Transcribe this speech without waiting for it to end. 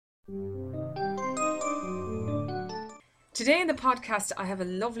Today in the podcast, I have a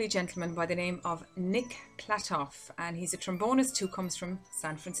lovely gentleman by the name of Nick Platoff, and he's a trombonist who comes from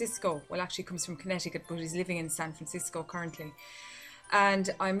San Francisco. Well, actually comes from Connecticut, but he's living in San Francisco currently. And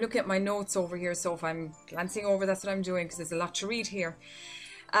I'm looking at my notes over here, so if I'm glancing over, that's what I'm doing because there's a lot to read here.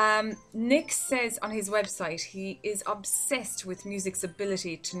 Nick says on his website he is obsessed with music's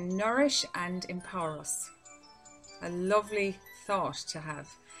ability to nourish and empower us. A lovely thought to have.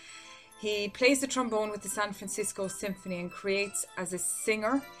 He plays the trombone with the San Francisco Symphony and creates as a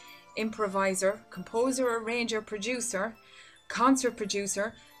singer, improviser, composer, arranger, producer, concert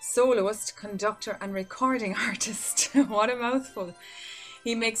producer, soloist, conductor and recording artist. What a mouthful.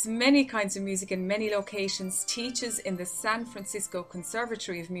 He makes many kinds of music in many locations, teaches in the San Francisco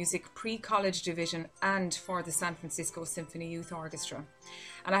Conservatory of Music pre-college division and for the San Francisco Symphony Youth Orchestra.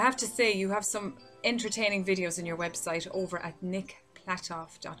 And I have to say, you have some entertaining videos on your website over at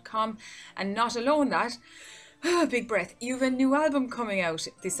nickplatoff.com. And not alone that, big breath, you have a new album coming out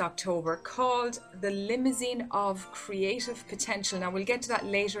this October called The Limousine of Creative Potential. Now, we'll get to that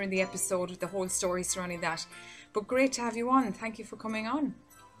later in the episode with the whole story surrounding that. But great to have you on. Thank you for coming on.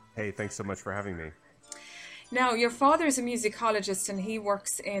 Hey, thanks so much for having me. Now, your father is a musicologist and he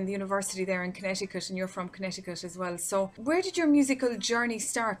works in the university there in Connecticut, and you're from Connecticut as well. So where did your musical journey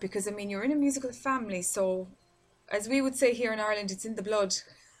start? Because, I mean, you're in a musical family, so as we would say here in Ireland, it's in the blood.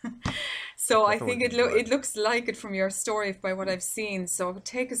 So I think it looks like it from your story by what I've seen. So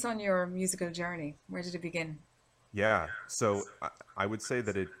take us on your musical journey. Where did it begin? Yeah, so I would say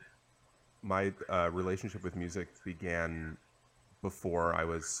that my relationship with music began before I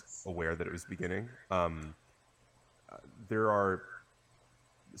was aware that it was beginning. There are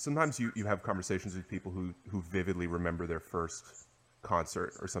sometimes you have conversations with people who vividly remember their first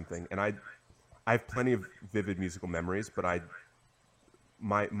concert or something, and I have plenty of vivid musical memories, but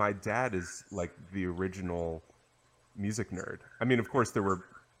my dad is like the original music nerd. I mean, of course there were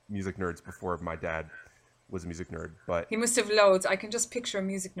music nerds before my dad was a music nerd, but he must have loads. I can just picture a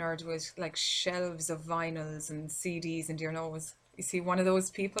music nerd with like shelves of vinyls and CDs, and dear knows, is he one of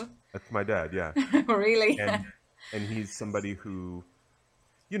those people? That's my dad, yeah. Really? And he's somebody who,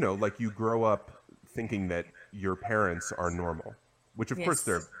 you know, like you grow up thinking that your parents are normal, which of course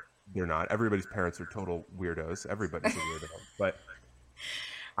they're not. Everybody's parents are total weirdos. Everybody's a weirdo, but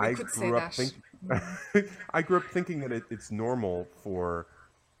I grew up thinking that it's normal for,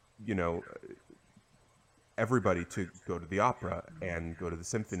 you know, everybody to go to the opera and go to the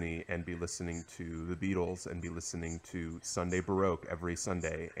symphony and be listening to the Beatles and be listening to Sunday Baroque every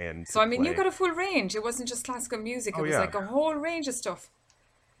Sunday. And so, I mean, you got a full range. It wasn't just classical music. It was like a whole range of stuff.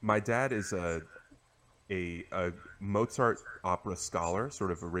 My dad is a Mozart opera scholar,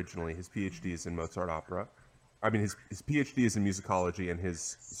 sort of originally. His PhD is in Mozart opera. I mean, his PhD is in musicology, and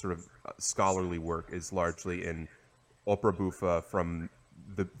his sort of scholarly work is largely in opera buffa from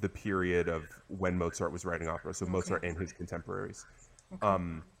the period of when Mozart was writing opera, so Mozart and his contemporaries.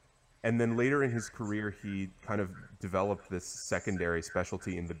 And then later in his career, he kind of developed this secondary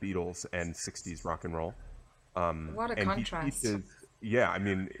specialty in the Beatles and 60s rock and roll. What a contrast. I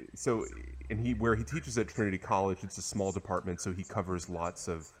mean, so, where he teaches at Trinity College, it's a small department, so he covers lots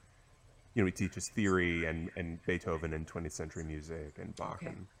of, you know, he teaches theory and Beethoven and 20th century music and Bach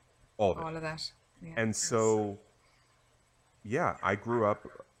and all of it. All of that. Yeah. And so, yeah, I grew up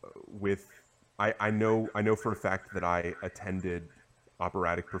with, I know for a fact that I attended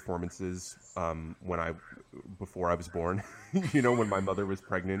operatic performances before I was born. You know, when my mother was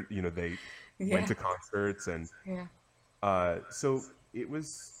pregnant, you know, they went to concerts, and so it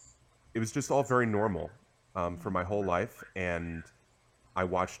was just all very normal for my whole life. And I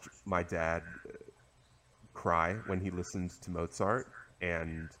watched my dad cry when he listened to Mozart,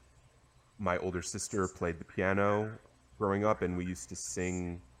 and my older sister played the piano growing up, and we used to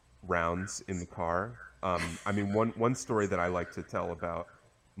sing rounds in the car. I mean, one story that I like to tell about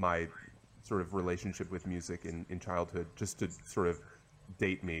my sort of relationship with music in childhood, just to sort of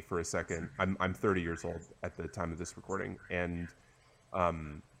date me for a second. I'm 30 years old at the time of this recording, and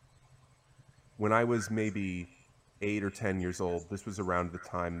when I was maybe 8 or 10 years old, this was around the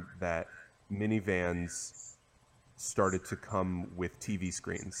time that minivans started to come with TV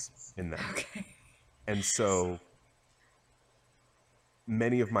screens in them. Okay. And so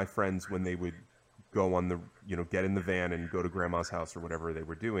many of my friends, when they would go on get in the van and go to grandma's house or whatever they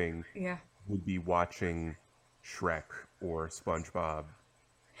were doing, would be watching Shrek or SpongeBob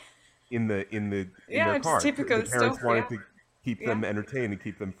in their car. Typical the parents stuff, wanted to keep them entertained and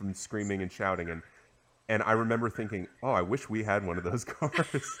keep them from screaming and shouting. And I remember thinking, oh, I wish we had one of those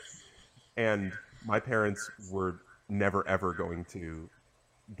cars. And my parents were never ever going to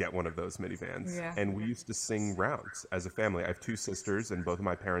get one of those minivans. Yeah. And we used to sing rounds as a family. I have two sisters, and both of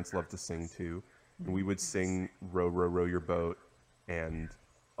my parents love to sing too. And we would sing "Row, Row, Row Your Boat" and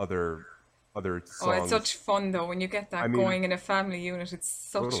other Oh, it's songs. such fun though when you get I that mean, going in a family unit. It's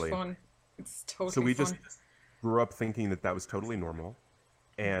such totally. fun. It's So totally we just fun. grew up thinking that that was totally normal.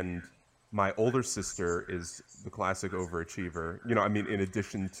 And my older sister is the classic overachiever. You know, I mean, in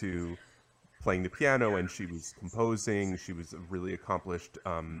addition to playing the piano, and she was composing, she was a really accomplished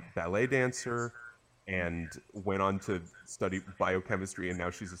ballet dancer, and went on to study biochemistry, and now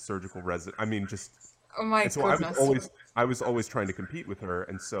she's a surgical resident. I mean, just Oh my and so goodness. I was always trying to compete with her.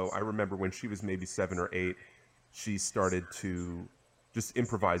 And so I remember when she was maybe 7 or 8, she started to just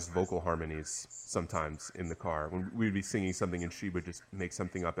improvise vocal harmonies sometimes in the car when we'd be singing something, and she would just make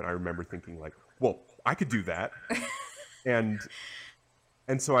something up. And I remember thinking like, well, I could do that. and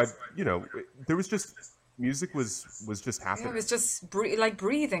and so you know, there was just music was just Yeah, it happening. was just like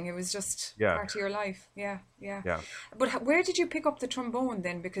breathing. It was just Yeah, part of your life. Yeah, yeah. yeah. But where did you pick up the trombone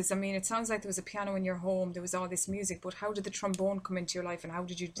then? Because I mean, it sounds like there was a piano in your home, there was all this music, but how did the trombone come into your life and how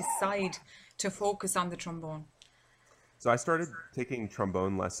did you decide to focus on the trombone? So I started taking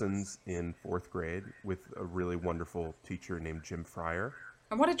trombone lessons in 4th grade with a really wonderful teacher named Jim Fryer.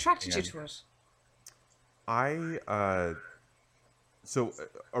 And what attracted you And to it? I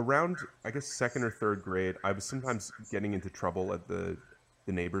around, I guess, 2nd or 3rd grade, I was sometimes getting into trouble at the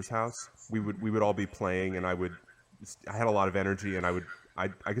neighbor's house. We would all be playing, and I had a lot of energy, and I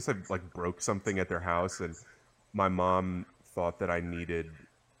guess I like broke something at their house, and my mom thought that I needed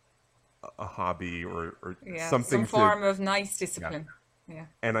a hobby or Yeah, some something to, form of nice yeah. discipline. Yeah.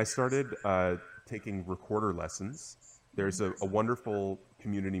 And I started taking recorder lessons. There's a wonderful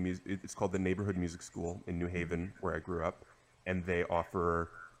community music. It's called the Neighborhood Music School in New Haven, where I grew up, and they offer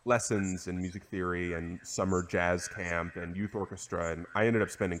lessons in music theory and summer jazz camp and youth orchestra. And I ended up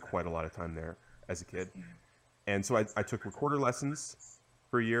spending quite a lot of time there as a kid. And so I took recorder lessons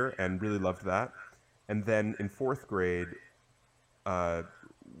for a year and really loved that. And then in 4th grade, uh,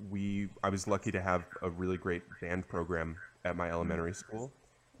 I was lucky to have a really great band program at my elementary school.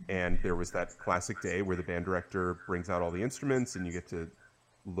 And there was that classic day where the band director brings out all the instruments, and you get to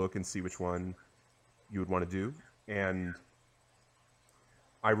look and see which one you would want to do. And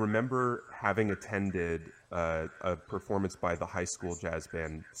I remember having attended a performance by the high school jazz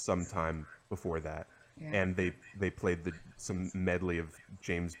band sometime before that, Yeah. and they played some medley of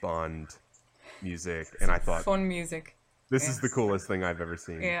James Bond music, and I Some thought, fun music. this Yeah. is the coolest thing I've ever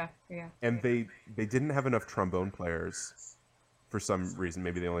seen. Yeah, yeah. And they didn't have enough trombone players for some reason.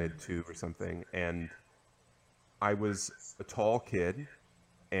 Maybe they only had 2 or something. And I was a tall kid,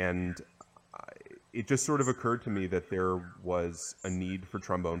 and it just sort of occurred to me that there was a need for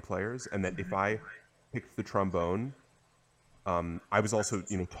trombone players, and that if I picked the trombone, I was also,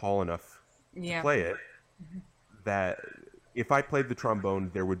 you know, tall enough to Yeah. play it, that if I played the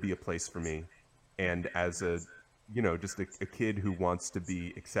trombone, there would be a place for me. And as a, you know, just a kid who wants to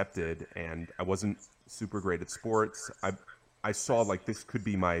be accepted, and I wasn't super great at sports, I saw like this could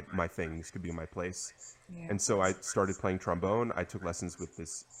be my thing, this could be my place. Yeah. And so I started playing trombone. I took lessons with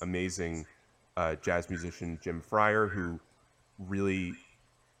this amazing jazz musician, Jim Fryer, who really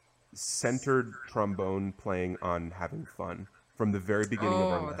centered trombone playing on having fun from the very beginning of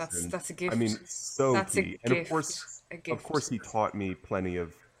our Oh, lessons. that's a I mean, gift. so That's a key. And gift. A of course, gift. he taught me plenty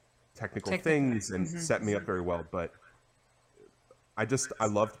of technical Technically. things and set me up very well. But I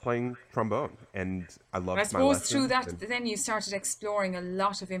loved playing trombone, and I And I loved my suppose through lessons. that, And then you started exploring a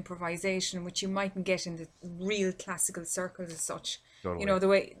lot of improvisation, which you mightn't get in the real classical circles as such. You totally, know, the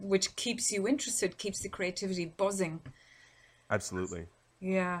way which keeps you interested, keeps the creativity buzzing. absolutely.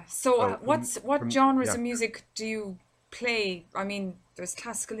 Yeah. So, Oh, what from genres yeah. of music do you play? I mean, there's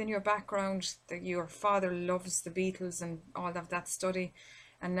classical in your background. That your father loves the Beatles and all of that study,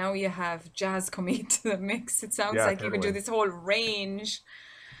 and now you have jazz coming into the mix. It sounds Yeah, like you can do totally. this whole range.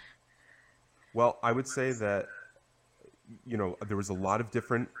 Well, I would say that, you know, there was a lot of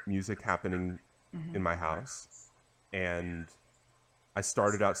different music happening in my house, and I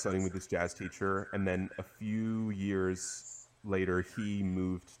started out studying with this jazz teacher, and then a few years later,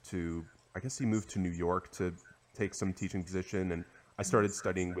 I guess he moved to New York to take some teaching position, and I started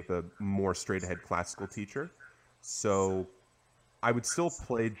studying with a more straight ahead classical teacher. So I would still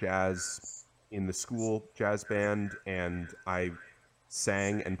play jazz in the school jazz band, and I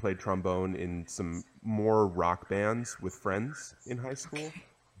sang and played trombone in some more rock bands with friends in high school. Okay. Yeah.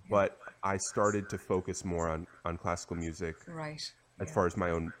 But I started to focus more on classical music Right. as Yeah. far as my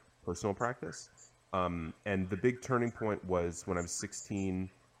own personal practice. And the big turning point was when I was 16.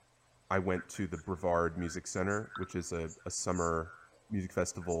 I went to the Brevard Music Center, which is a summer music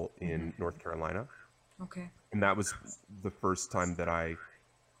festival in North Carolina. Okay. And that was the first time that I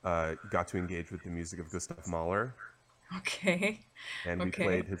got to engage with the music of Gustav Mahler. Okay. And we Okay.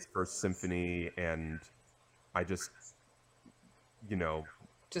 played his first symphony, and I just, you know,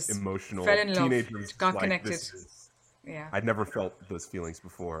 Just fell emotional in love, teenager was just got like, connected. this is, Yeah. I'd never felt those feelings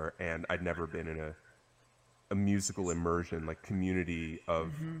before, and I'd never been in a musical immersion, like community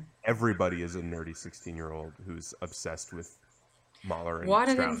of everybody is a nerdy 16-year-old who's obsessed with Mahler and What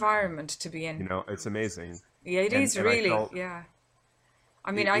an Strauss. environment to be You in. know, it's amazing. Yeah, it is And I really. felt Yeah.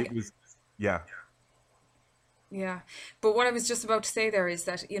 I mean, it was, yeah, yeah. But what I was just about to say there is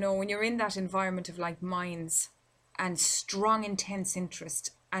that, when you're in that environment of like minds and strong, intense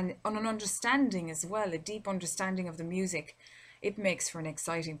interest and an understanding as well, a deep understanding of the music, it makes for an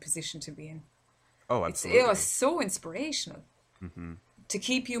exciting position to be in. oh, It was absolutely. so inspirational to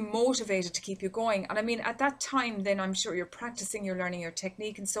keep you motivated, to keep you going. And I mean, at that time, then I'm sure you're practicing, you're learning your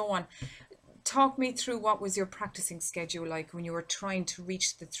technique and so on. Talk me through what was your practicing schedule like when you were trying to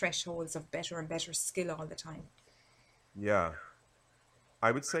reach the thresholds of better and better skill all the time. Yeah,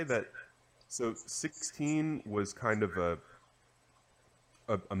 I would say that. So 16 was kind of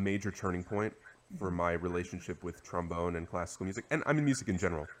a major turning point for my relationship with trombone and classical music, and I mean music in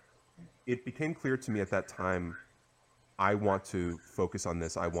general. It became clear to me at that time, I want to focus on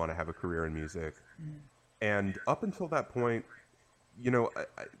this. I want to have a career in music. And up until that point,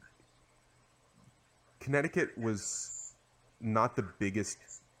 Connecticut was not the biggest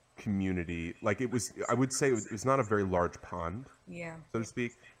community. Like I would say it was not a very large pond, Yeah, so to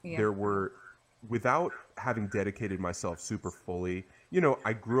speak. yeah. There were, without having dedicated myself super fully,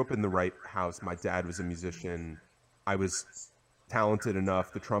 I grew up in the right house. My dad was a musician. I was talented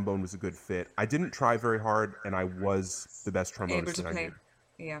enough. The trombone was a good fit. I didn't try very hard, and I was the best Able trombonist to that I play. knew.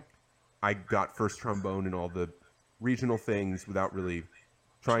 Yeah, I got first trombone in all the regional things without really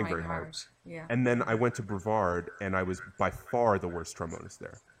trying trying very hard. hard. Yeah. And then I went to Brevard, and I was by far the worst trombonist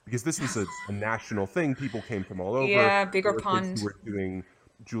there because this was a national thing. People came from all over. Yeah, There bigger were kids who pond. were doing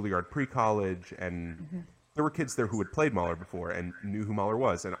Juilliard pre-college, and there were kids there who had played Mahler before and knew who Mahler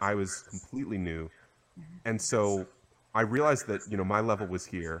was, and I was completely new. And so I realized that my level was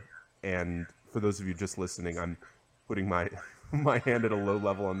here. And for those of you just listening, I'm putting my my hand at a low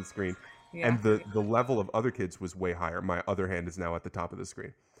level on the screen, Yeah. and the level of other kids was way higher. My other hand is now at the top of the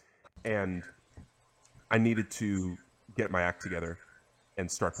screen, and I needed to get my act together and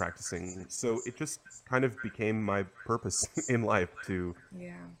start practicing. So it just kind of became my purpose in life to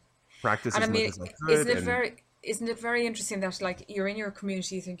Yeah. practice And I as much mean, as I could. And isn't it very interesting that like you're in your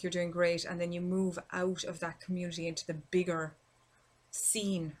community, you think you're doing great, and then you move out of that community into the bigger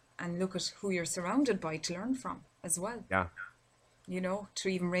scene and look at who you're surrounded by to learn from as well, yeah, to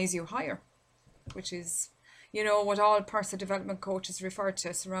even raise you higher, which is, what all personal development coaches refer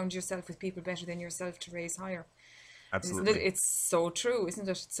to, surround yourself with people better than yourself to raise higher. Isn't it? absolutely, It's so true, isn't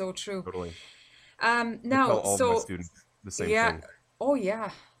it? It's so true. totally. I tell Now, all of my so students the same yeah. thing. Oh,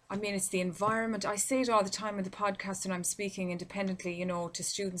 yeah. I mean, it's the environment. I say it all the time in the podcast when I'm speaking independently, to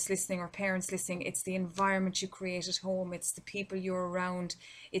students listening or parents listening. It's the environment you create at home. It's the people you're around.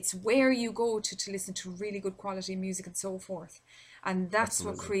 It's where you go to listen to really good quality music and so forth. And that's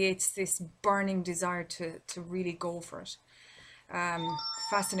what Absolutely. creates this burning desire to really go for it.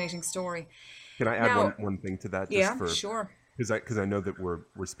 Fascinating story. Can I add Now, one thing to that, just yeah, for sure. because I know that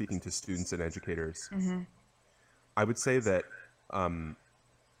we're speaking to students and educators. I would say that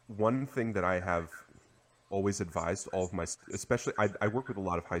one thing that I have always advised all of my, especially I work with a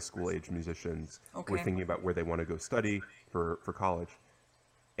lot of high school age musicians who are Okay. thinking about where they want to go study for college.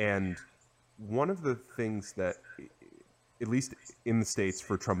 And one of the things that, at least in the States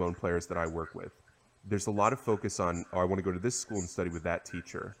for trombone players that I work with, there's a lot of focus on, oh, I want to go to this school and study with that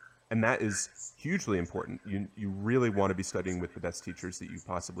teacher. And that is hugely important. You really want to be studying with the best teachers that you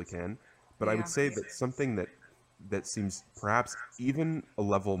possibly can. But I would Yeah. say that something that seems perhaps even a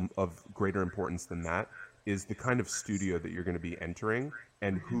level of greater importance than that is the kind of studio that you're going to be entering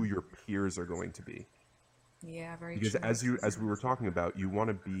and who your peers are going to be. Yeah, very Because true. as we were talking about, you want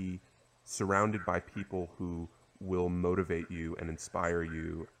to be surrounded by people who will motivate you and inspire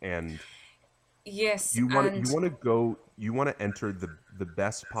you, and Yes, you and want to go, you want to enter the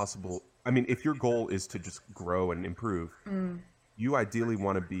best possible. I mean, if your goal is to just grow and improve, you ideally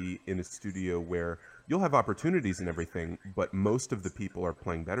want to be in a studio where you'll have opportunities and everything, but most of the people are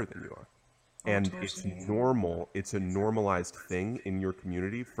playing better than you are. oh, And it's totally. normal, it's a normalized thing in your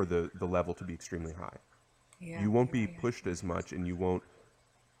community for the level to be extremely high. Yeah, You won't yeah, be yeah. pushed as much, and you won't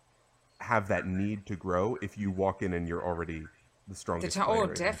have that need to grow if you walk in and you're already the strongest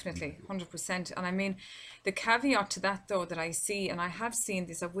player in Definitely, music. 100%. And I mean, the caveat to that, though, that I see, and I have seen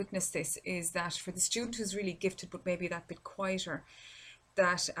this, I've witnessed this, is that for the student who's really gifted, but maybe that bit quieter,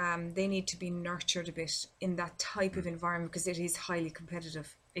 that they need to be nurtured a bit in that type of environment because it is highly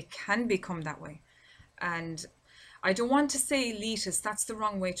competitive. It can become that way. And I don't want to say elitist, that's the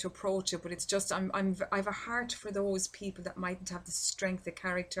wrong way to approach it, but it's just I have a heart for those people that mightn't have the strength, the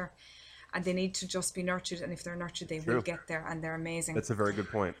character, and they need to just be nurtured. And if they're nurtured, they will True. get there, and they're amazing. That's a very good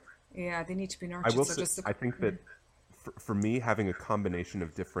point. Yeah, they need to be I nurtured. will So say, just I think that for me, having a combination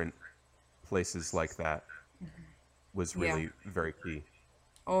of different places like that was yeah. really very key.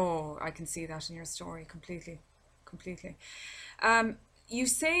 Oh, I can see that in your story completely, completely. You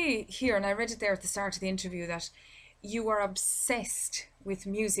say here, and I read it there at the start of the interview, that you are obsessed with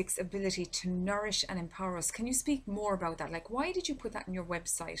music's ability to nourish and empower us. Can you speak more about that? Like, why did you put that on your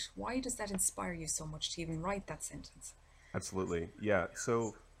website? Why does that inspire you so much to even write that sentence? Absolutely. Yeah.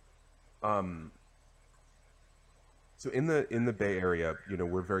 Um, so in the Bay Area, you know,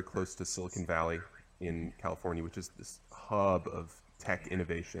 we're very close to Silicon Valley in California, which is this hub of tech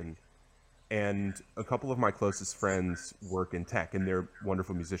innovation. And a couple of my closest friends work in tech, and they're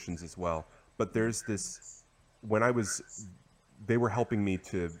wonderful musicians as well. But there's this, when I was, they were helping me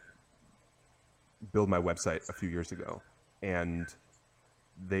to build my website a few years ago, and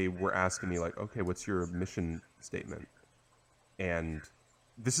they were asking me like, okay, what's your mission statement? And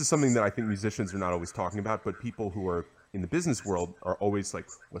this is something that I think musicians are not always talking about, but people who are in the business world are always like,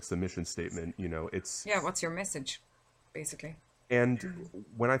 what's the mission statement? You know, it's, Yeah, what's your message, basically? and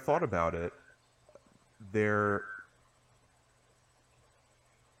when I thought about it, there,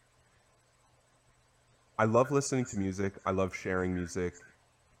 I love listening to music. I love sharing music.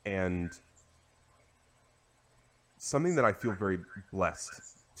 And something that I feel very blessed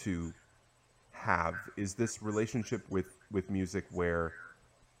to have is this relationship with music where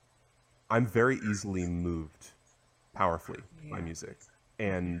I'm very easily moved powerfully by Yeah. music.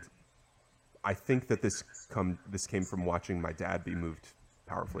 And I think that this came from watching my dad be moved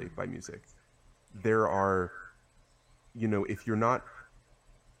powerfully by music. There are, you know, if you're not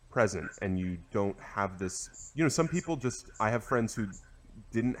present and you don't have this, you know, some people just, I have friends who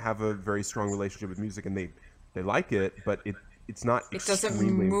didn't have a very strong relationship with music, and they like it, but it's not It doesn't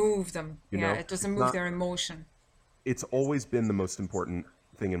extremely, move them. you Yeah, know, it doesn't it's move not, their emotion. it's always been the most important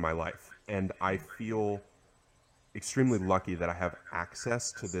thing in my life. And I feel extremely lucky that I have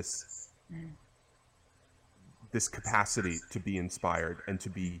access to this capacity to be inspired and to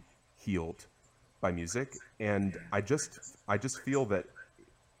be healed by music. And I just feel that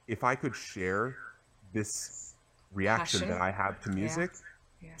if I could share this reaction Passion. that I have to Yeah. music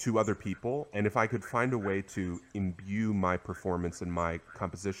Yeah. to other people, and if I could find a way to imbue my performance and my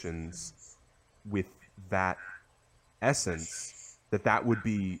compositions with that essence, that would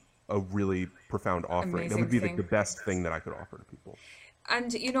be a really profound offering. That Amazing would be like thing. the best thing that I could offer to people.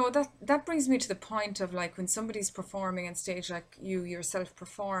 And you know that brings me to the point of like when somebody's performing on stage, like you yourself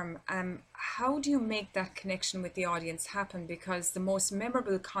perform, how do you make that connection with the audience happen? Because the most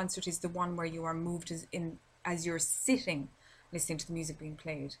memorable concert is the one where you are moved as you're sitting listening to the music being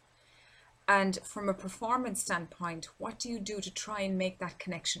played. And from a performance standpoint, what do you do to try and make that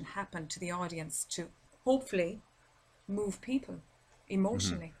connection happen to the audience to hopefully move people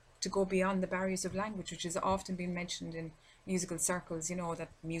Hmm. emotionally, to go beyond the barriers of language, which has often been mentioned in musical circles, you know,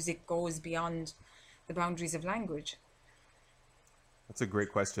 that music goes beyond the boundaries of language. That's a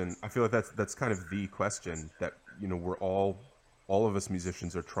great question. I feel like that's kind of the question that, you know, we're all of us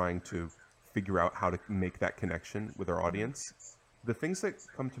musicians are trying to figure out how to make that connection with our audience. The things that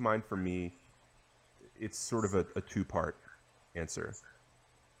come to mind for me, it's sort of a two-part answer.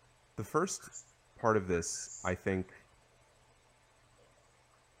 The first part of this, I think,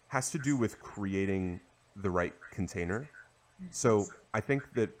 has to do with creating the right container. So I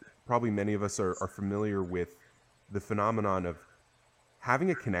think that probably many of us are familiar with the phenomenon of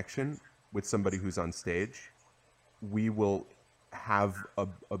having a connection with somebody who's on stage. We will have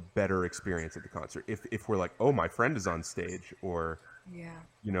a better experience at the concert if we're like, oh, my friend is on stage, or, Yeah,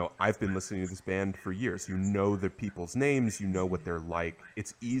 you know, I've been listening to this band for years. You know the people's names, you know what they're like.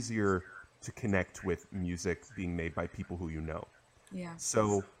 It's easier to connect with music being made by people who you know. yeah,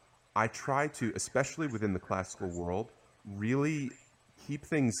 So I try to, especially within the classical world, really keep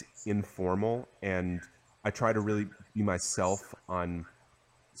things informal, and I try to really be myself on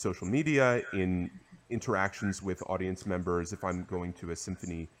social media, in interactions with audience members. If I'm going to a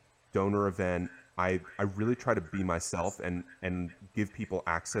symphony donor event, I really try to be myself and give people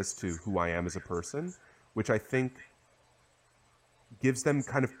access to who I am as a person, which I think gives them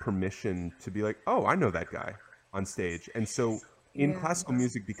kind of permission to be like, oh, I know that guy on stage. And so in Yeah. classical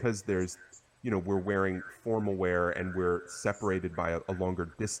music, because there's, we're wearing formal wear and we're separated by a longer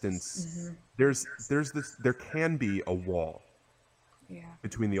distance. There can be a wall Yeah.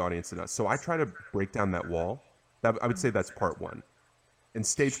 between the audience and us. So I try to break down that wall. I would say that's part one. And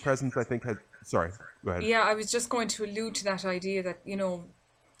stage presence, I think, sorry, go ahead. Yeah, I was just going to allude to that idea that,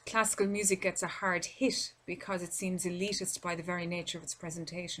 classical music gets a hard hit because it seems elitist by the very nature of its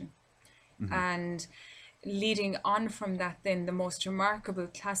presentation. Hmm. And leading on from that, then the most remarkable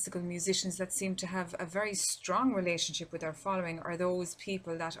classical musicians that seem to have a very strong relationship with their following are those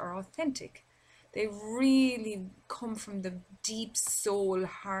people that are authentic. They really come from the deep soul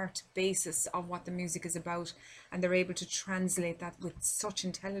heart basis of what the music is about, and they're able to translate that with such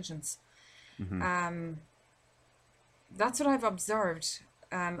intelligence. Hmm. That's what I've observed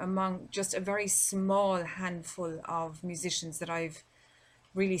among just a very small handful of musicians that I've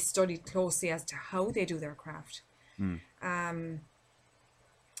really studied closely as to how they do their craft. Mm.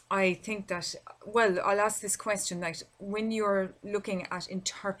 I think that, well, I'll ask this question, that when you're looking at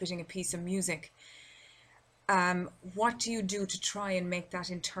interpreting a piece of music, what do you do to try and make that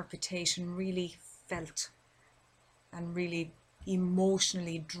interpretation really felt and really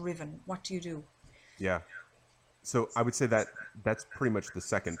emotionally driven? What do you do? Yeah. So I would say that that's pretty much the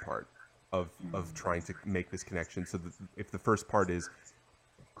second part of trying to make this connection. So if the first part is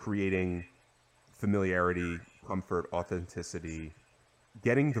creating familiarity, comfort, authenticity,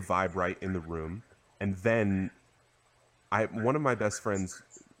 getting the vibe right in the room, and then one of my best friends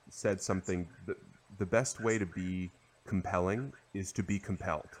said something that the best way to be compelling is to be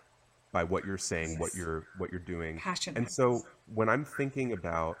compelled by what you're saying, Yes. what you're doing. Passion. And so when I'm thinking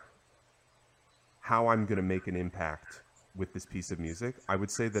about how I'm going to make an impact with this piece of music, I would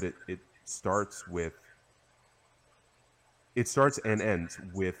say that it starts with, it starts and ends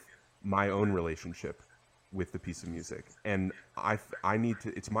with my own relationship with the piece of music. And I need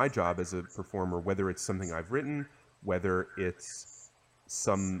to, it's my job as a performer, whether it's something I've written, whether it's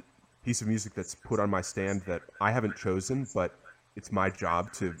some piece of music that's put on my stand that I haven't chosen, but it's my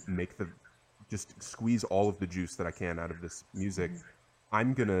job to just squeeze all of the juice that I can out of this music.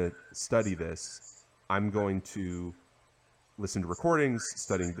 I'm going to study this. I'm going to listen to recordings,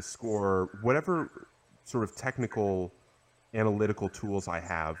 studying the score, whatever sort of technical, analytical tools I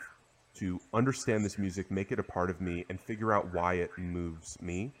have to understand this music, make it a part of me, and figure out why it moves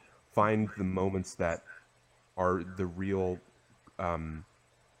me. Find the moments that are the real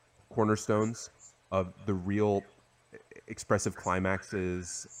cornerstones of the real expressive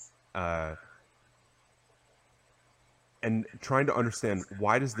climaxes, and trying to understand,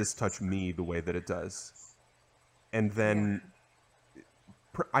 why does this touch me the way that it does? And then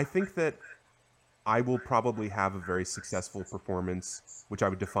I think that I will probably have a very successful performance, which I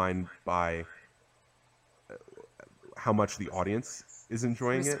would define by how much the audience is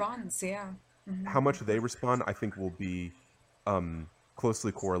enjoying it. Response, yeah. How much they respond, I think, will be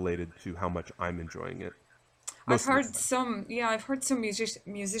closely correlated to how much I'm enjoying it. I've Most of the heard time. some, yeah, I've heard some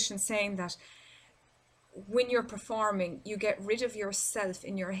musicians saying that when you're performing, you get rid of yourself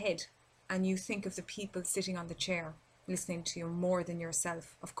in your head and you think of the people sitting on the chair listening to you more than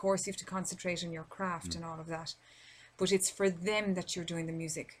yourself. Of course, you have to concentrate on your craft and all of that, but it's for them that you're doing the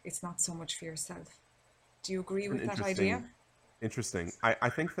music. It's not so much for yourself. Do you agree An with that idea? interesting. I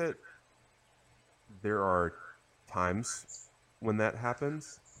think that there are times when that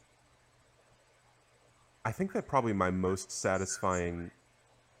happens. I think that probably my most satisfying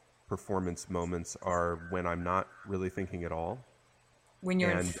performance moments are when I'm not really thinking at all, When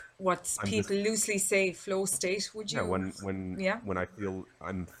you're in and what I'm just, people loosely say flow state, would yeah, you? Yeah. when I feel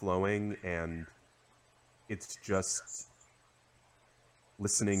I'm flowing and it's just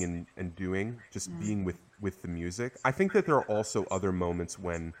listening and doing, just being with the music. I think that there are also other moments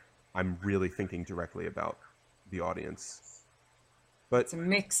when I'm really thinking directly about the audience. But It's a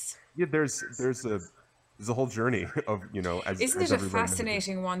mix. yeah, there's a whole journey of, Isn't as it a everybody knows,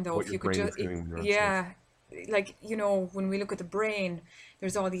 fascinating one though? what If your you could brain just, is doing when you're on stage. yeah, like, when we look at the brain,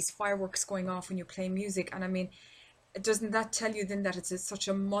 there's all these fireworks going off when you play music. And I mean, doesn't that tell you then that such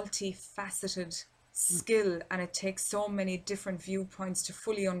a multifaceted skill, and it takes so many different viewpoints to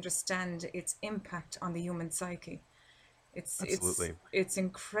fully understand its impact on the human psyche? It's it's Absolutely. it's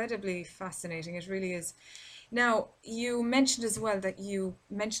incredibly fascinating. It really is. Now, you mentioned as well that you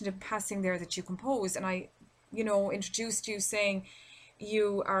mentioned in passing there that you compose, and I, introduced you saying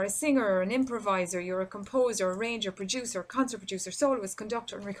you are a singer, an improviser, you're a composer, arranger, producer, concert producer, soloist,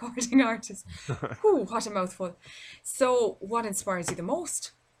 conductor, and recording artist. Whew, what a mouthful. So, what inspires you the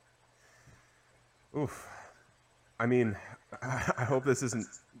most? Oof. I mean, I hope this isn't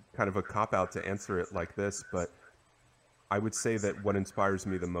kind of a cop out to answer it like this, but I would say that what inspires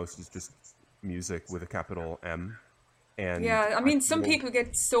me the most is just music with a capital M. And Yeah, I I mean, some feel, people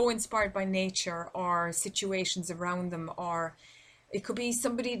get so inspired by nature or situations around them, or it could be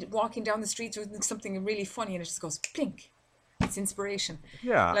somebody walking down the street doing something really funny and it just goes blink. It's inspiration.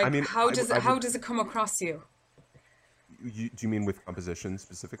 yeah, I Like, mean, I how would, does it come across you do you mean with composition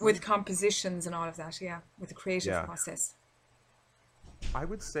specifically? with compositions and all of that? Yeah, with the creative Yeah, process. I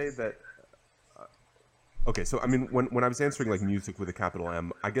would say that, okay, so I mean, when I was answering like music with a capital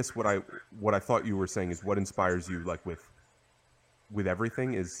M, I guess what I thought you were saying is what inspires you like with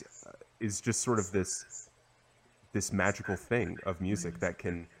everything is just sort of this magical thing of music that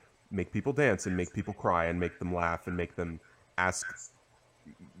can make people dance and make people cry and make them laugh and make them ask,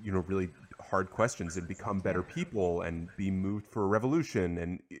 really hard questions and become better Yeah. people and be moved for a revolution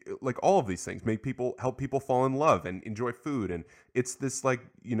and like all of these things make people help people fall in love and enjoy food, and it's this like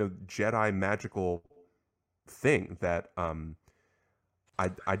Jedi magical thing that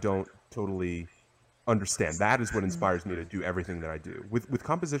I don't totally understand. That is what inspires me to do everything that I do. With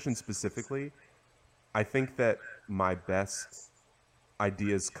composition specifically, I think that my best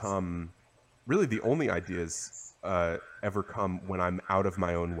ideas come, really the only ideas ever come when I'm out of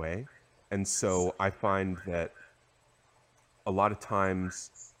my own way. And so I find that a lot of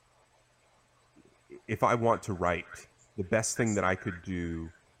times, if I want to write, the best thing that I could do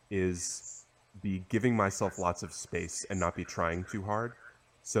is be giving myself lots of space and not be trying too hard.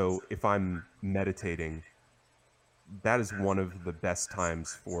 So if I'm meditating, that is one of the best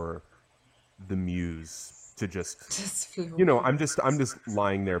times for the muse to just, Just flow. I'm just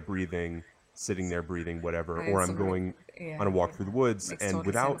lying there breathing, sitting there breathing, whatever, or I'm going Yeah, on a walk yeah. through the woods, Makes and total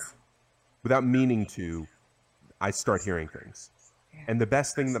without sense. without meaning to, I start hearing things. Yeah. And the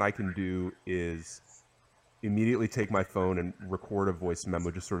best thing that I can do is immediately take my phone and record a voice memo,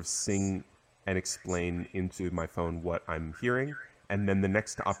 just sort of sing and explain into my phone what I'm hearing. And then the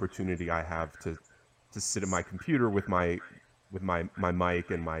next opportunity I have to sit at my computer with my mic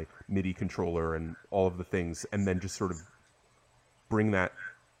and my MIDI controller and all of the things, and then just sort of bring that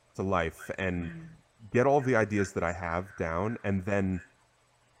to life and get all the ideas that I have down, and then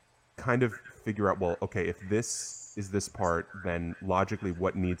kind of figure out, well, okay, if this is this part, then logically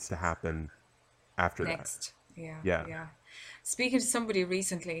what needs to happen after that. Next. Yeah, Yeah. yeah. Speaking to somebody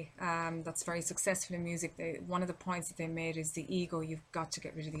recently that's very successful in music, one of the points that they made is the ego. You've got to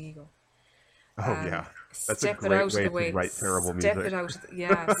get rid of the ego. Oh yeah. That's a Step it great out of way the to way. write terrible Step it music. out.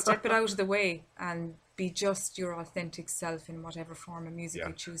 Yeah, step it out of the way and be just your authentic self in whatever form of music Yeah.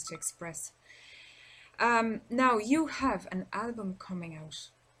 you choose to express. Now you have an album coming out,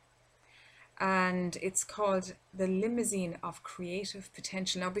 and it's called The Limousine of Creative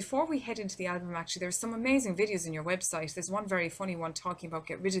Potential. Now, before we head into the album, actually, there's some amazing videos on your website. There's one very funny one talking about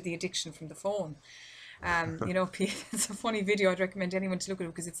get rid of the addiction from the phone. It's a funny video. I'd recommend anyone to look at it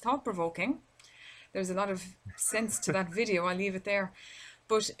because it's thought provoking. There's a lot of sense to that video. I'll leave it there.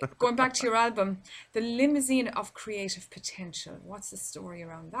 But going back to your album, The Limousine of Creative Potential, what's the story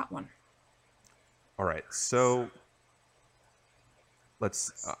around that one? All right. So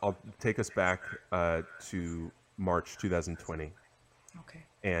I'll take us back to March 2020. Okay.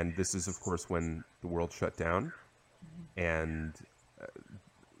 And this is, of course, when the world shut down. And,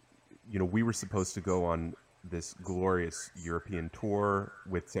 we were supposed to go on this glorious European tour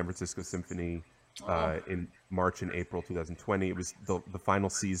with San Francisco Symphony in March and April 2020. It was the final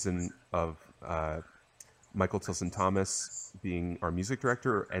season of Michael Tilson Thomas being our music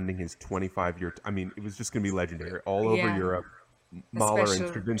director, ending his 25-year. I mean, it was just going to be legendary all over Yeah, Europe. a Mahler and special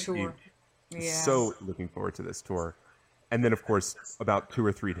Stravinsky. tour. Yeah. So looking forward to this tour. And then, of course, about 2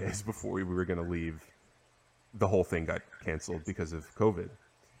 or 3 days before we were going to leave, the whole thing got canceled because of COVID.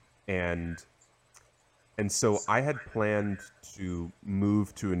 And so I had planned to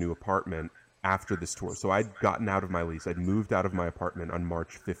move to a new apartment after this tour. So I'd gotten out of my lease. I'd moved out of my apartment on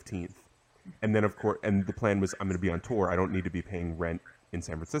March 15th. And then, of course, and the plan was I'm going to be on tour. I don't need to be paying rent in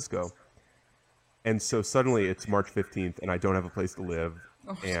San Francisco. And so suddenly it's March 15th and I don't have a place to live.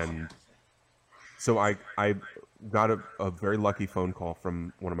 Oh. And so I got a very lucky phone call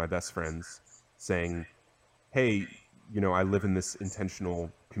from one of my best friends saying, hey, I live in this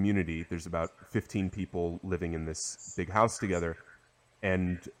intentional community. There's about 15 people living in this big house together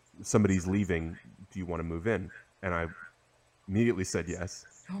and somebody's leaving. Do you want to move in? And I immediately said yes.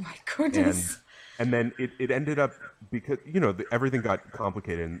 Oh my goodness. And then it ended up, because everything got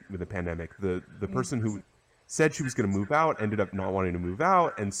complicated with the pandemic. The person who said she was going to move out ended up not wanting to move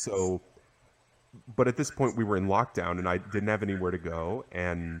out, and so, but at this point we were in lockdown and I didn't have anywhere to go,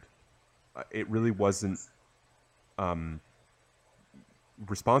 and it really wasn't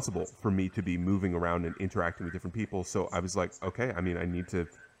responsible for me to be moving around and interacting with different people. So I was like, okay, I mean, I need to,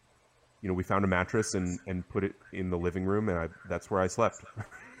 we found a mattress and put it in the living room, and that's where I slept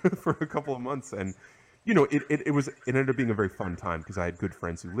for a couple of months. And it ended up being a very fun time because I had good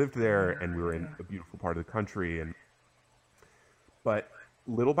friends who lived there, and we were in a beautiful part of the country. But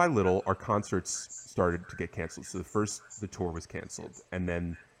little by little, our concerts started to get canceled. So the tour was canceled, and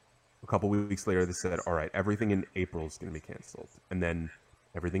then a couple of weeks later, they said, all right, everything in April is going to be canceled. And then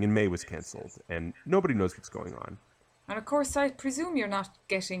everything in May was canceled. And nobody knows what's going on. And of course, I presume you're not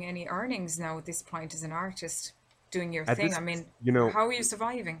getting any earnings now at this point as an artist doing your At thing. this, I mean, you know, how are you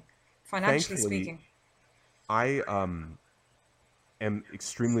surviving, financially thankfully, speaking? I am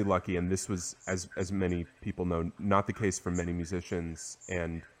extremely lucky, and this was, as many people know, not the case for many musicians,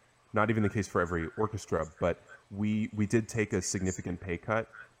 and not even the case for every orchestra. But we did take a significant pay cut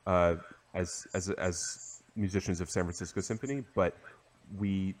as musicians of San Francisco Symphony, but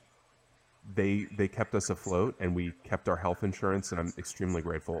they kept us afloat, and we kept our health insurance, and I'm extremely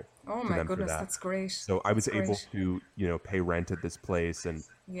grateful Oh to my them for goodness, that. that's great. So I was That's able great. to, pay rent at this place, and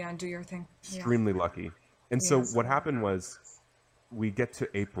Yeah, and do your thing. Yeah. extremely lucky. And so Yeah. what happened was, we get to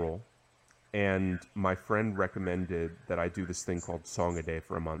April, and my friend recommended that I do this thing called Song a Day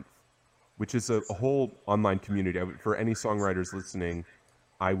for a month, which is a whole online community. For any songwriters listening,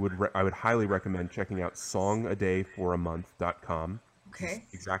 I would highly recommend checking out songadayforamonth.com. Okay.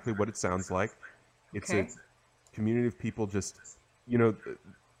 Exactly what it sounds like. It's a Okay. community of people just,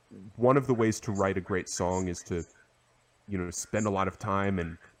 one of the ways to write a great song is to, spend a lot of time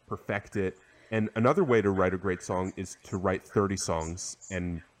and perfect it. And another way to write a great song is to write 30 songs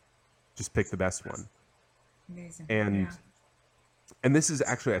and just pick the best one. Amazing. And Yeah. and this is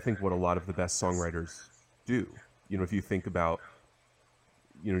actually, I think, what a lot of the best songwriters do. If you think about,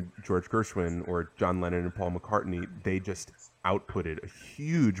 George Gershwin or John Lennon and Paul McCartney, they just outputted a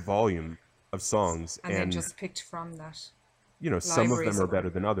huge volume of songs, And then just picked from that. some of Libraries them are of better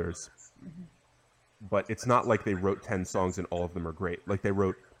than others. But it's not like they wrote 10 songs and all of them are great. Like, they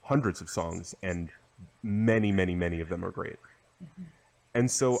wrote hundreds of songs, and many, many, many of them are great. And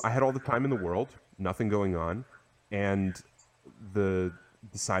so I had all the time in the world, nothing going on, and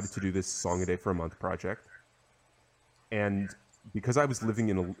decided to do this Song a Day for a Month project. And because I was living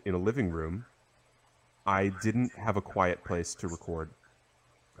in a living room, I didn't have a quiet place to record.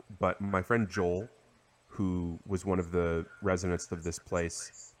 But my friend Joel, who was one of the residents of this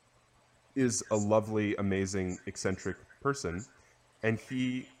place, is a lovely, amazing, eccentric person, and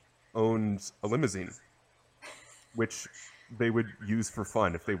he owns a limousine, which they would use for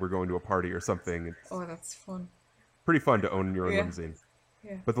fun if they were going to a party or something. It's Oh, that's fun. pretty fun to own your own Yeah. limousine.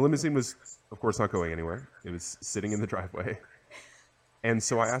 Yeah. But the limousine was, of course, not going anywhere. It was sitting in the driveway. And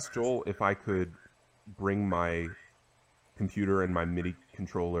so I asked Joel if I could bring my computer and my MIDI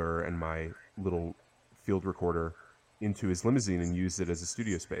controller and my little field recorder into his limousine and use it as a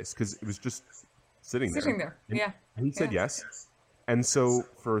studio space, because it was just sitting there. Yeah. And he said Yeah. yes. And so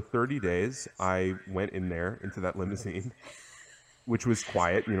for 30 days, I went in there into that limousine, which was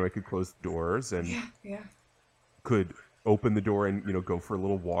quiet. I could close the doors and Yeah. Yeah. could open the door and, go for a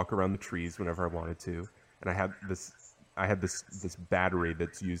little walk around the trees whenever I wanted to. And I had this battery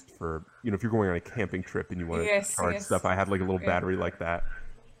that's used for, if you're going on a camping trip and you want to Yes, charge yes. stuff, I had like a little Yeah. battery like that,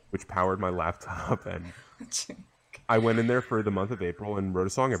 which powered my laptop. And I went in there for the month of April and wrote a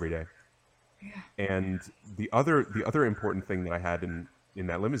song every day. Yeah. And the other important thing that I had in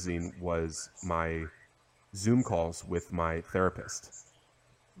that limousine was my Zoom calls with my therapist.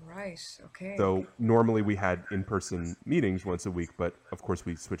 Right. Okay. So normally we had in-person meetings once a week, but of course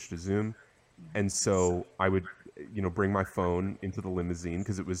we switched to Zoom. And so I would, bring my phone into the limousine,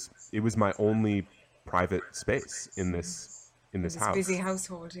 because it was my only private space in this house. busy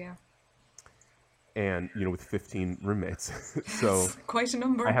household. Yeah. And with 15 roommates. So Quite a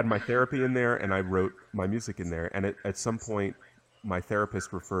number. I had my therapy in there, and I wrote my music in there. And at some point, my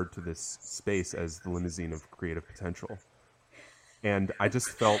therapist referred to this space as the limousine of creative potential. And I just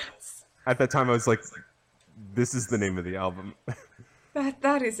felt, at that time, I was like, this is the name of the album.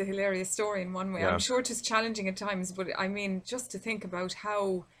 That is a hilarious story in one way. Yeah. I'm sure it is challenging at times, but I mean, just to think about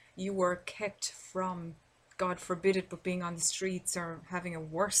how you were kept from, God forbid it, but being on the streets or having a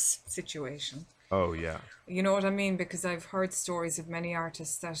worse situation. Oh, yeah. You know what I mean? Because I've heard stories of many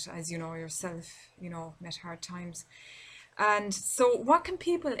artists that, as you know yourself, met hard times. And so what can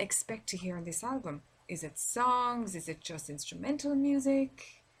people expect to hear in this album? Is it songs? Is it just instrumental music?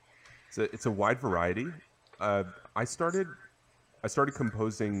 It's a wide variety. I started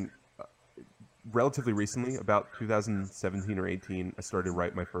composing relatively recently, about 2017 or 18. I started to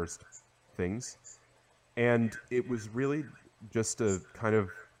write my first things, and it was really just a kind of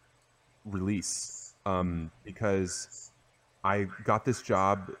release, because I got this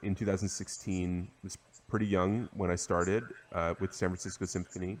job in 2016. Was pretty young when I started with San Francisco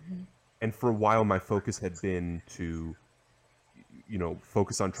Symphony, and for a while my focus had been to,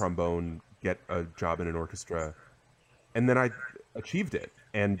 focus on trombone, get a job in an orchestra, and then I achieved it,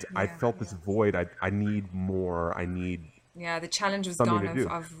 and I Yeah, felt this void. I need more. I need yeah. The challenge was something gone to do.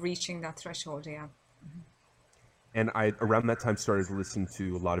 of reaching that threshold. Yeah. And I around that time started to listen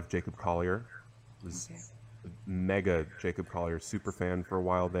to a lot of Jacob Collier. Was Okay. a mega Jacob Collier super fan for a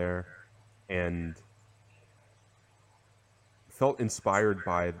while there, and felt inspired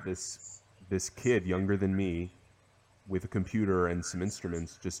by this kid younger than me with a computer and some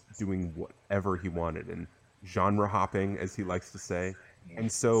instruments, just doing whatever he wanted and genre hopping, as he likes to say. And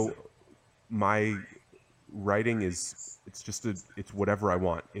Yes. so my writing it's whatever I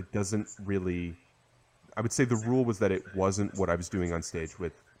want. It doesn't really. I would say the rule was that it wasn't what I was doing on stage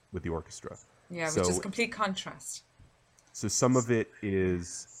with the orchestra. Yeah, which is So complete contrast. some of it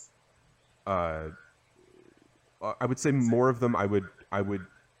is, uh, I would say more of them I would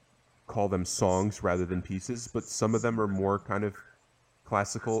call them songs rather than pieces, but some of them are more kind of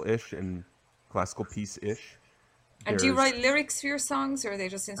classical-ish and classical piece-ish. And do you There's write lyrics for your songs, or are they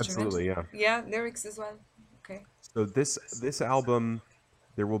just instrumental? absolutely, yeah. Yeah, lyrics as well. Okay. So this album,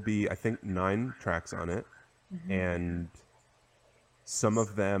 there will be, I think, 9 tracks on it, and some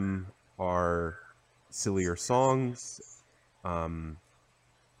of them are sillier songs. Um,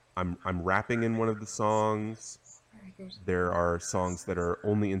 I'm rapping in one of the songs. Very good. There are songs that are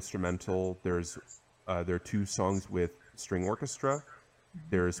only instrumental. There are 2 songs with string orchestra.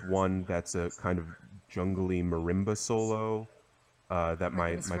 There's one that's a kind of jungly marimba solo that My my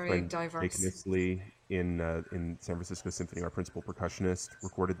goodness, my very friend Jake diverse. Nisley in San Francisco Symphony, our principal percussionist,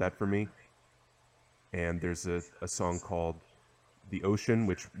 recorded that for me. And there's a song called "The Ocean,"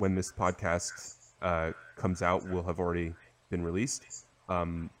 which when this podcast comes out will have already been released.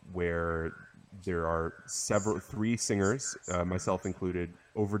 Where there are 3 singers, myself included,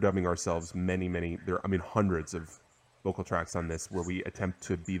 overdubbing ourselves. Hundreds of vocal tracks on this, where we attempt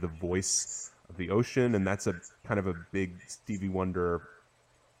to be the voice of the ocean, and that's a kind of a big Stevie Wonder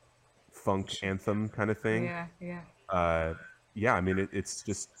funk Sure. anthem kind of thing. Yeah, yeah. Uh, yeah, I mean it's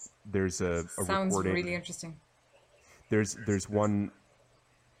just there's a Sounds really recording. interesting. There's one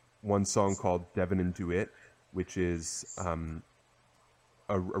song called "Devon and Duet," which is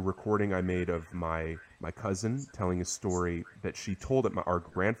a recording I made of my cousin telling a story that she told at our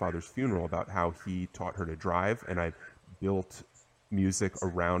grandfather's funeral about how he taught her to drive, and I built music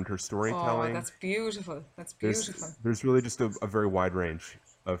around her Oh, storytelling. that's beautiful. That's There's beautiful. there's really just a very wide range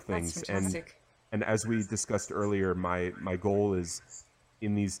of That's things, fantastic. and as we discussed earlier, my goal is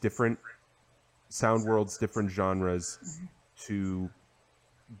in these different sound worlds, different genres, to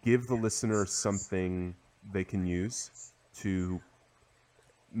give the listener something they can use to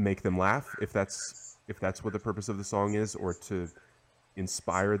make them laugh, if that's what the purpose of the song is, or to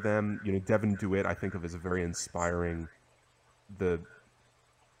inspire them. Devon Duet I think of as a very inspiring. The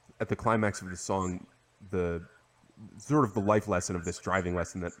At the climax of the song, the sort of the life lesson of this driving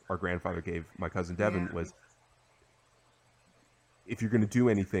lesson that our grandfather gave my cousin Yeah. Devon was, if you're going to do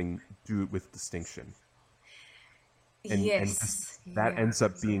anything, do it with distinction. And just Yes. that Yeah. ends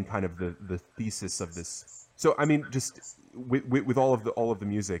up being kind of the thesis of this. So I mean, just with all of the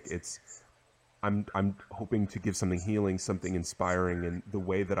music, I'm hoping to give something healing, something inspiring, and the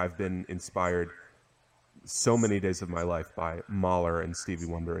way that I've been inspired so many days of my life by Mahler and Stevie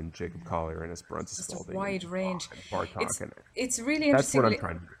Wonder and Jacob Collier and Esperanza Just a Spalding and wide range. Bach and Bartok, It's and it's really that's what interesting. I'm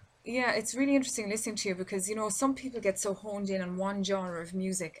trying to do. Yeah, it's really interesting listening to you because some people get so honed in on one genre of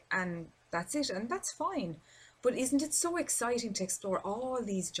music and that's it, and that's fine. But isn't it so exciting to explore all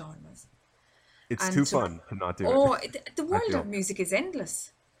these genres It's and too to fun to not do it. oh, the I world of feel. music is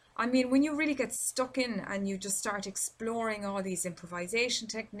endless. I mean, when you really get stuck in and you just start exploring all these improvisation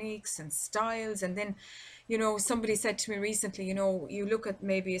techniques and styles, and then, somebody said to me recently, you look at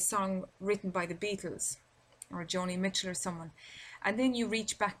maybe a song written by the Beatles or Joni Mitchell or someone, and then you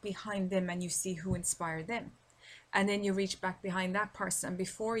reach back behind them and you see who inspired them. And then you reach back behind that person, and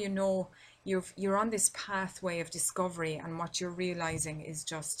before you know, you're on this pathway of discovery, and what you're realizing is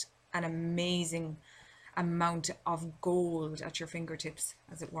just an amazing amount of gold at your fingertips,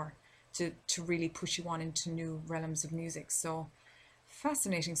 as it were, to really push you on into new realms of music. So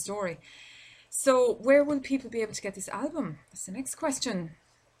fascinating story. So where will people be able to get this album? That's the next question.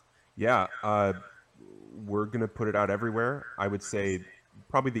 Yeah, we're gonna put it out everywhere. I would say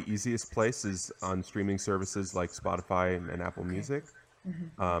probably the easiest place is on streaming services like Spotify and Apple Okay. Music.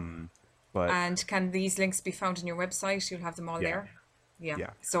 Um, But And can these links be found on your website? You'll have them all yeah, there. Yeah. yeah,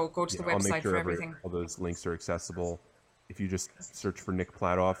 So go to yeah. the I'll make website sure for everything. all those links are accessible. If you just search for Nick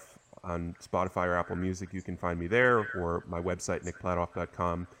Platoff on Spotify or Apple Music, you can find me there, or my website,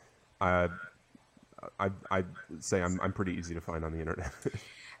 nickplatoff.com. Uh, I'd say I'm pretty easy to find on the internet.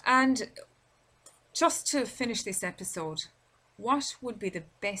 And just to finish this episode, what would be the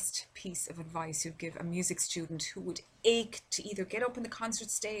best piece of advice you'd give a music student who would ache to either get up in the concert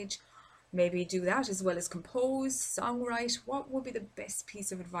stage, maybe do that as well as compose, songwrite? What would be the best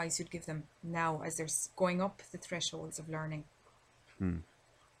piece of advice you'd give them now as they're going up the thresholds of learning?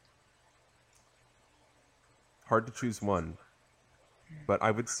 Hard to choose one, but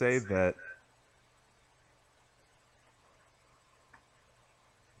I would say that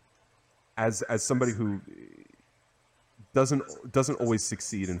as somebody who doesn't always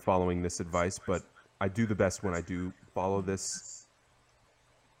succeed in following this advice, but I do the best when I do follow this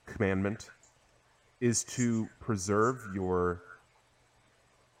commandment, is to preserve your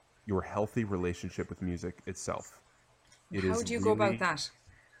healthy relationship with music itself. It How is do you go about really, that?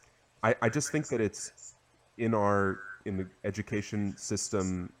 I just think that it's in the education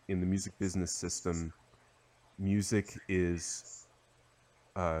system, in the music business system, music is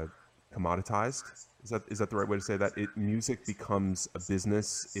commoditized. Is that the right way to say that? Music becomes a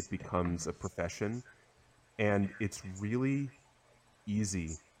business, it becomes a profession, and it's really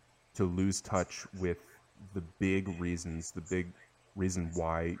easy to lose touch with the big reason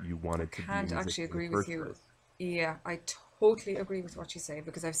why you wanted to be a Can't musician actually in the agree with first you. place. Yeah, I totally agree with what you say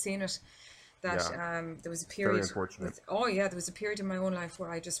because I've seen it that Yeah, there was a very period unfortunate. there was a period in my own life where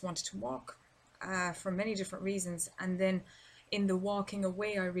I just wanted to walk for many different reasons. And then in the walking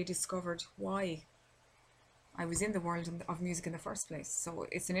away, I rediscovered why I was in the world of music in the first place. So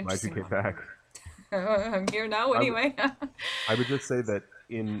it's an Glad you interesting came one. back. I'm here now I, w- anyway. I would just say that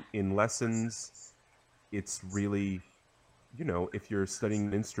in lessons, it's really, if you're studying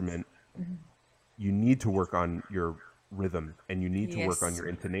an instrument, you need to work on your rhythm and you need to work on Yes, your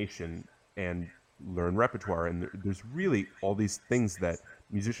intonation and learn repertoire. And there's really all these things that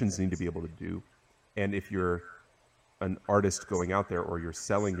musicians need to be able to do. And if you're an artist going out there or you're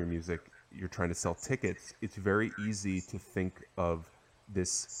selling your music, you're trying to sell tickets, it's very easy to think of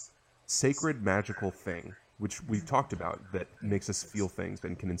this sacred magical thing, which we've talked about, that makes us feel things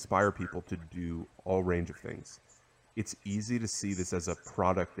and can inspire people to do all range of things. It's easy to see this as a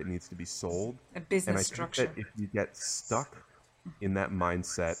product that needs to be sold. a And I business think that structure. if you get stuck in that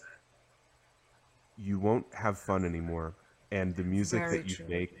mindset, you won't have fun anymore. And the music Very that you true.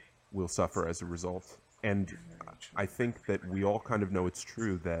 make will suffer as a result. And Very true. I think that we all kind of know it's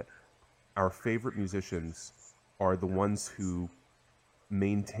true that our favorite musicians are the ones who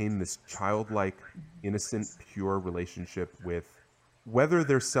maintain this childlike, innocent, pure relationship with, whether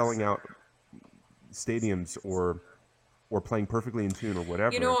they're selling out stadiums or playing perfectly in tune or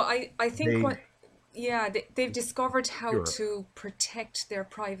You know, whatever, I think they what, yeah, they've discovered how pure. to protect their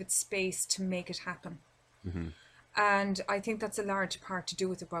private space to make it happen. Hmm. And I think that's a large part to do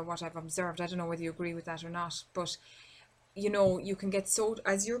with it by what I've observed. I don't know whether you agree with that or not, but you can get so,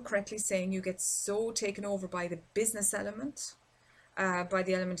 as you're correctly saying, you get so taken over by the business element, by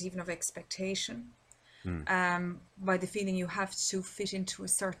the element even of expectation, Mm. by the feeling you have to fit into a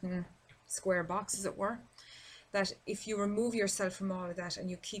certain square box, as it were, that if you remove yourself from all of that and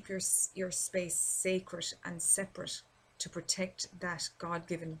you keep your space sacred and separate to protect that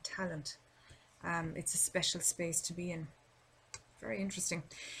God-given talent, it's a special space to be in. Very interesting.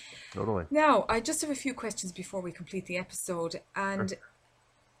 Totally. Now, I just have a few questions before we complete the episode, Sure. and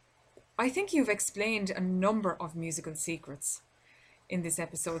I think you've explained a number of musical secrets in this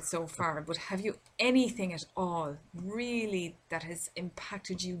episode so far, but have you anything at all really that has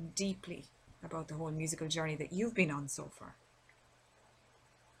impacted you deeply about the whole musical journey that you've been on so far?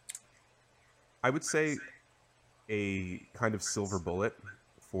 I would say a kind of silver bullet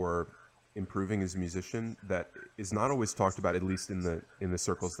for improving as a musician that is not always talked about, at least in the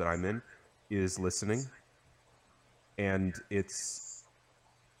circles that I'm in, is listening. And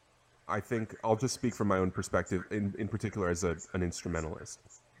I think I'll just speak from my own perspective, in particular as an instrumentalist.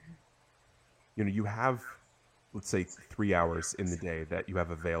 You have, let's say, 3 hours in the day that you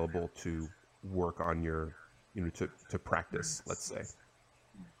have available to work on your, to practice, let's say.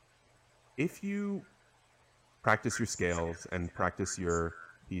 If you practice your scales and practice your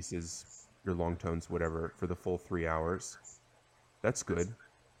pieces, your long tones, whatever, for the full 3 hours, that's good.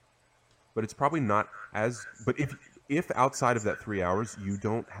 But it's probably not but if outside of that 3 hours, you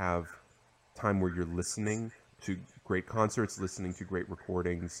don't have time where you're listening to great concerts, listening to great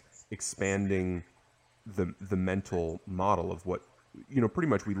recordings, expanding the mental model of what pretty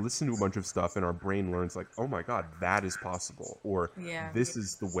much we listen to a bunch of stuff and our brain learns like, oh my God, that is possible. Or Yeah. this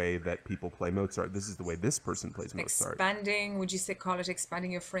is the way that people play Mozart. This is the way this person plays Mozart. Expanding, would you say, call it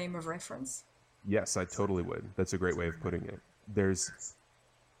expanding your frame of reference? Yes, I totally would. That's a great way of putting it. There's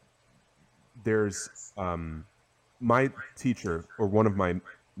my teacher, or one of my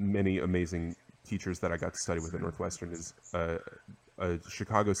many amazing teachers that I got to study with at Northwestern, is a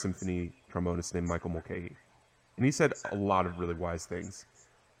Chicago Symphony trombonist named Michael Mulcahy. And he said a lot of really wise things.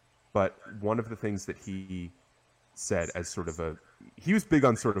 But one of the things that he said as sort of he was big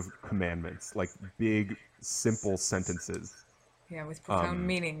on sort of commandments, like big, simple sentences. Yeah, with profound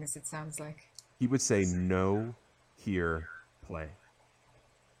meanings, it sounds like. He would say, know, hear, play.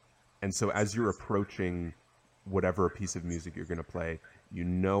 And so as you're approaching whatever piece of music you're going to play, you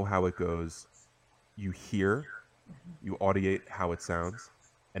know how it goes, you hear, you audiate how it sounds,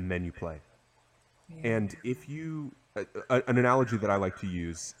 and then you play. Yeah. And if you, an analogy that I like to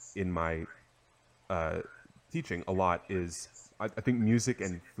use in my teaching a lot is, I think music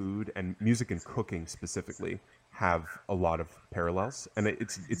and food, and music and cooking specifically, have a lot of parallels. And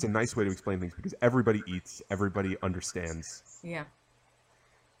it's a nice way to explain things because everybody eats, everybody understands. Yeah.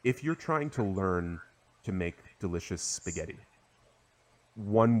 If you're trying to learn to make delicious spaghetti,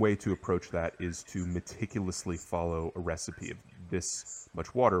 one way to approach that is to meticulously follow a recipe of this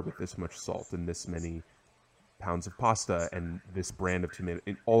much water with this much salt and this many pounds of pasta and this brand of tomato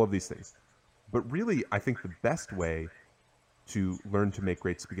and all of these things. But really, I think the best way to learn to make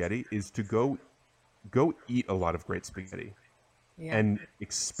great spaghetti is to go eat a lot of great spaghetti and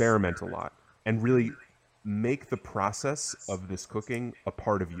experiment a lot and really make the process of this cooking a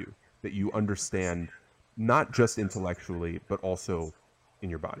part of you that you understand, not just intellectually, but also in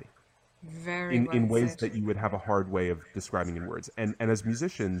your body. Very in well ways said. that you would have a hard way of describing in words. And as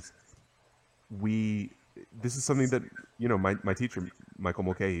musicians, this is something that, my teacher, Michael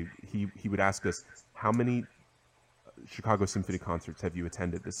Mulcahy, he would ask us, how many Chicago Symphony concerts have you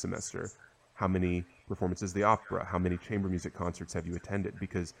attended this semester? How many performances of the opera? How many chamber music concerts have you attended?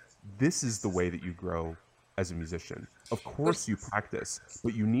 Because this is the way that you grow as a musician. Of course you practice,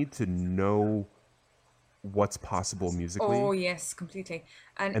 but you need to know what's possible musically. Oh, yes, completely.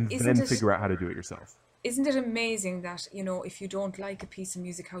 And then figure out how to do it yourself. Isn't it amazing that, if you don't like a piece of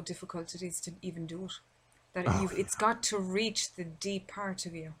music, how difficult it is to even do it? That it's got to reach the deep part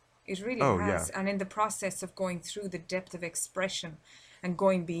of you. It really has. Yeah. And in the process of going through the depth of expression and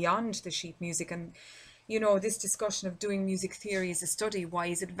going beyond the sheet music and, this discussion of doing music theory as a study, why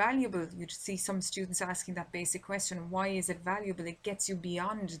is it valuable? You'd see some students asking that basic question, why is it valuable? It gets you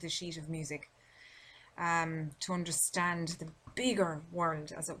beyond the sheet of music. To understand the bigger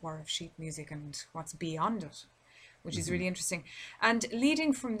world, as it were, of sheet music and what's beyond it, which is really interesting. And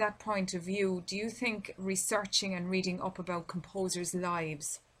leading from that point of view, do you think researching and reading up about composers'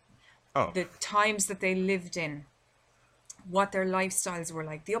 lives, the times that they lived in, what their lifestyles were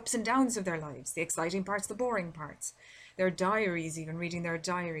like, the ups and downs of their lives, the exciting parts, the boring parts, their diaries, even reading their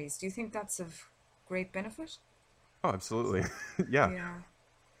diaries, do you think that's of great benefit? Oh, absolutely. Yeah.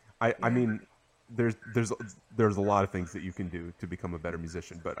 I mean, there's a lot of things that you can do to become a better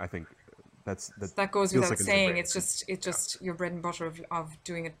musician, but I think that goes without saying. It's just your bread and butter of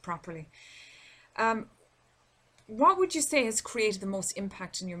doing it properly. What would you say has created the most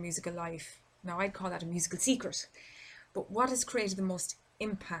impact in your musical life? Now, I'd call that a musical secret, but what has created the most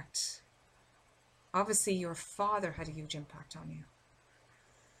impact? Obviously, your father had a huge impact on you.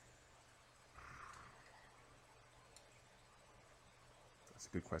 That's a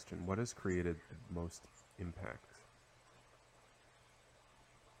good question. What has created the most impact?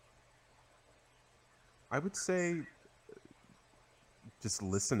 I would say just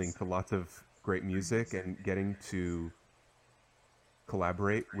listening to lots of great music and getting to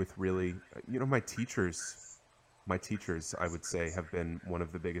collaborate with really, my teachers, I would say, have been one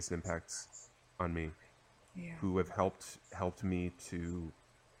of the biggest impacts on me, who have helped me to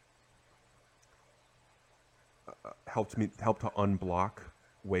unblock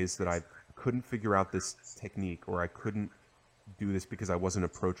ways that I couldn't figure out this technique, or I couldn't do this because I wasn't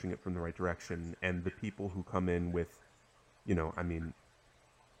approaching it from the right direction. And the people who come in with,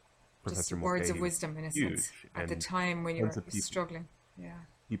 Professor Just words Mulcahy, of wisdom, in a sense, at the time when you were struggling. Yeah.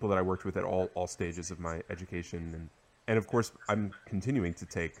 People that I worked with at all stages of my education, and of course I'm continuing to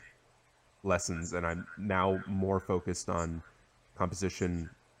take lessons, and I'm now more focused on composition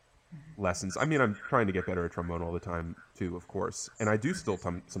lessons. I mean, I'm trying to get better at trombone all the time too, of course, and I do still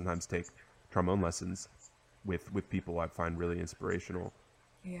sometimes take trombone lessons with people I find really inspirational.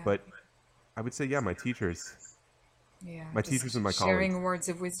 Yeah. But I would say, my teachers. Yeah. My teachers and my colleagues. Sharing words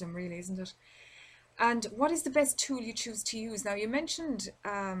of wisdom, really, isn't it? And what is the best tool you choose to use? Now, you mentioned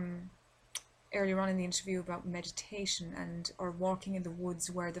earlier on in the interview about meditation and or walking in the woods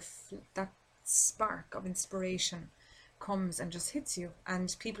where that spark of inspiration comes and just hits you.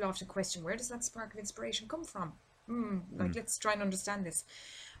 And people often question, where does that spark of inspiration come from? Like, let's try and understand this.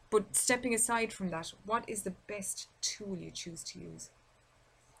 But stepping aside from that, what is the best tool you choose to use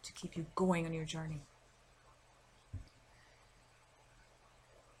to keep you going on your journey?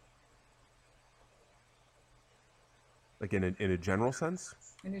 Like in a general sense?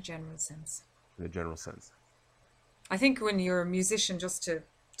 In a general sense. In a general sense. I think when you're a musician, just to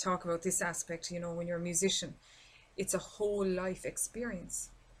talk about this aspect, when you're a musician, it's a whole life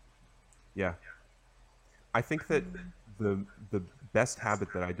experience. Yeah. I think that the best habit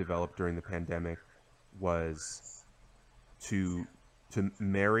that I developed during the pandemic was to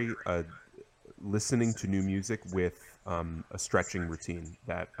marry listening to new music with a stretching routine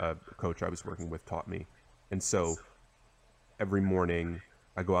that a coach I was working with taught me. And so every morning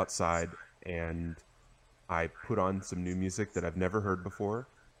I go outside and I put on some new music that I've never heard before,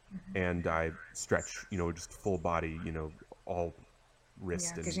 and I stretch, just full body, all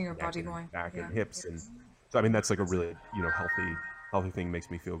wrist and getting your neck body and going. back Yeah. and hips. And so, I mean, that's like a really, healthy thing, makes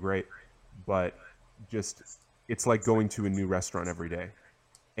me feel great. But just, it's like going to a new restaurant every day.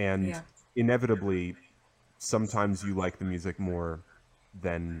 And Yeah. inevitably, sometimes you like the music more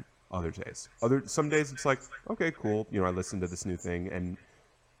than other days. Some days it's like, okay, cool, I listened to this new thing. And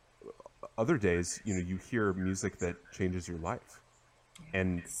other days, you hear music that changes your life.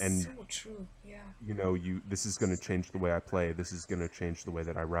 And So true. Yeah. this is going to change the way I play. This is going to change the way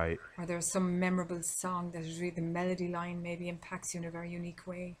that I write. Or there's some memorable song that is really the melody line maybe impacts you in a very unique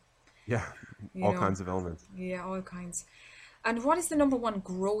way. Yeah, all kinds of elements. Yeah, all kinds. And what is the number one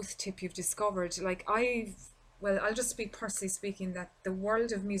growth tip you've discovered? Like I'll just speak personally speaking, that the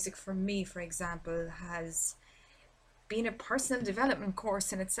world of music for me, for example, has been a personal development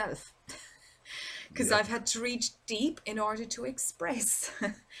course in itself. Because Yep. I've had to reach deep in order to express.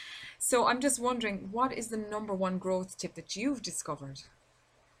 So I'm just wondering, what is the number one growth tip that you've discovered?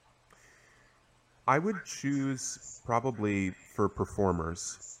 I would choose probably for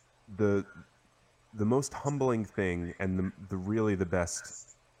performers the most humbling thing and the really the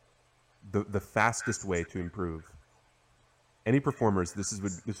best the fastest way to improve. Any performers,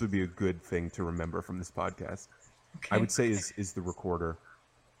 this would be a good thing to remember from this podcast. I Okay. would say is the recorder.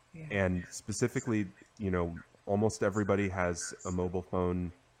 Yeah. And specifically, almost everybody has a mobile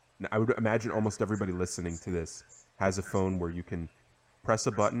phone. I would imagine almost everybody listening to this has a phone where you can press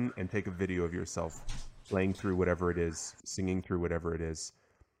a button and take a video of yourself playing through whatever it is, singing through whatever it is.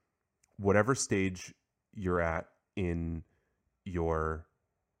 Whatever stage you're at in your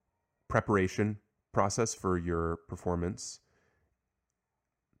preparation process for your performance,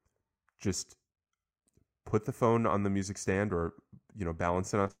 just put the phone on the music stand or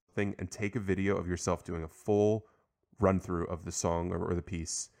balance it on something and take a video of yourself doing a full run through of the song or the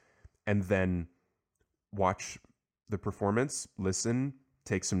piece, and then watch the performance, listen,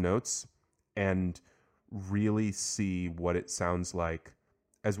 take some notes, and really see what it sounds like.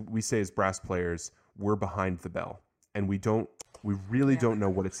 As we say as brass players, we're behind the bell, and we really don't know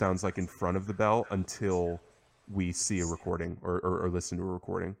what it sounds like in front of the bell until we see a recording or listen to a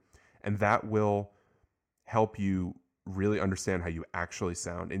recording. And that will help you really understand how you actually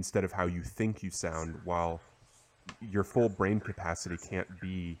sound instead of how you think you sound, while your full brain capacity can't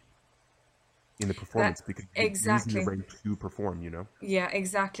be in the performance because you're using your Exactly. brain to perform, Yeah,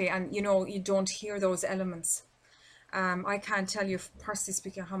 exactly. And you don't hear those elements. I can't tell you, personally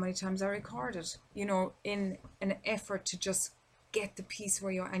speaking, how many times I recorded, in an effort to just get the piece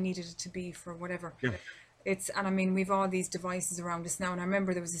where I needed it to be for whatever. Yeah. And I mean, we've all these devices around us now. And I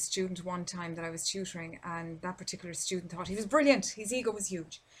remember there was a student one time that I was tutoring, and that particular student thought he was brilliant. His ego was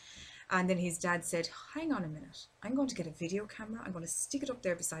huge. And then his dad said, hang on a minute. I'm going to get a video camera. I'm going to stick it up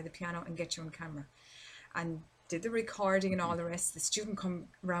there beside the piano and get you on camera. And did the recording and all the rest. The student come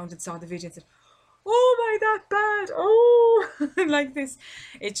round and saw the video and said, oh, am I that bad? Oh, like this.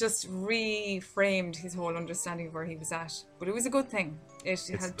 It just reframed his whole understanding of where he was at. But it was a good thing. It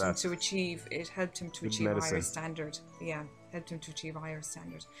helped him to achieve a higher standard. Yeah, helped him to achieve a higher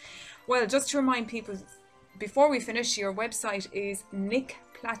standard. Well, just to remind people, before we finish, your website is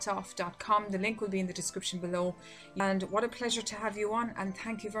nickplatoff.com. The link will be in the description below. And what a pleasure to have you on. And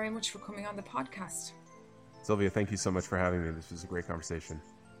thank you very much for coming on the podcast. Sylvia, thank you so much for having me. This was a great conversation.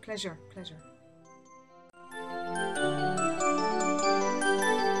 Pleasure.